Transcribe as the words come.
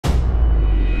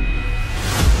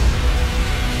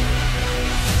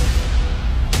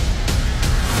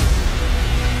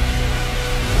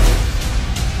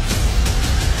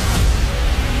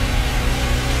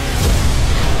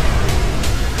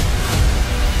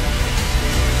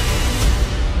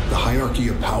hierarchy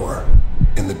of power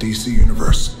in the DC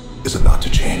universe is about to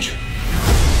change.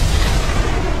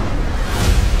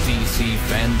 DC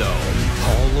Fandome,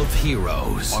 Hall of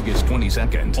Heroes, August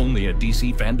 22nd, only at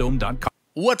DCFandome.com.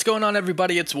 What's going on,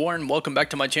 everybody? It's Warren. Welcome back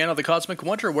to my channel, The Cosmic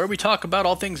Wonder, where we talk about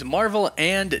all things Marvel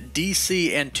and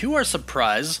DC. And to our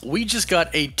surprise, we just got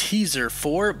a teaser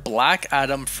for Black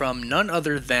Adam from none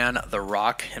other than The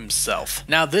Rock himself.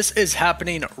 Now, this is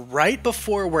happening right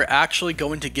before we're actually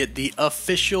going to get the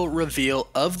official reveal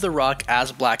of The Rock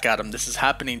as Black Adam. This is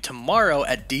happening tomorrow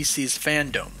at DC's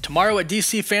Fandome. Tomorrow at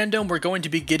DC Fandome, we're going to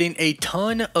be getting a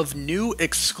ton of new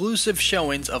exclusive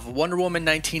showings of Wonder Woman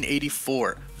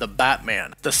 1984, the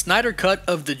Batman, the Snyder Cut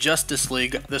of the Justice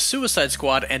League, the Suicide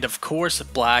Squad, and of course,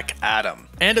 Black Adam.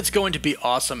 And it's going to be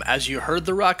awesome. As you heard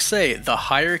The Rock say, the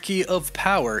hierarchy of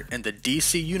power in the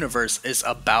DC universe is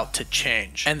about to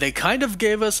change. And they kind of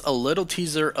gave us a little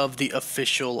teaser of the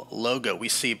official logo. We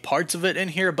see parts of it in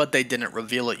here, but they didn't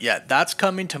reveal it yet. That's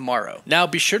coming tomorrow. Now,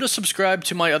 be sure to subscribe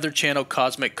to my other channel,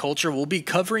 Cosmic Culture. We'll be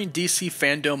covering DC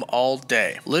Fandome all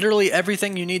day. Literally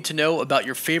everything you need to know about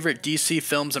your favorite DC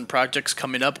films and projects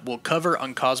coming up, we'll cover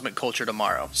on Cosmic Culture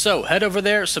tomorrow. So head over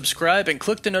there, subscribe, and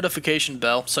click the notification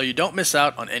bell so you don't miss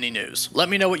out on any news. Let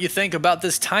me know what you think about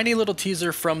this tiny little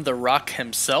teaser from The Rock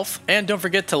himself, and don't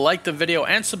forget to like the video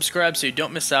and subscribe so you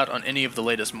don't miss out on any of the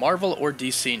latest Marvel or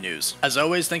DC news. As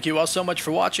always, thank you all so much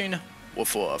for watching.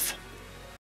 Woof woof.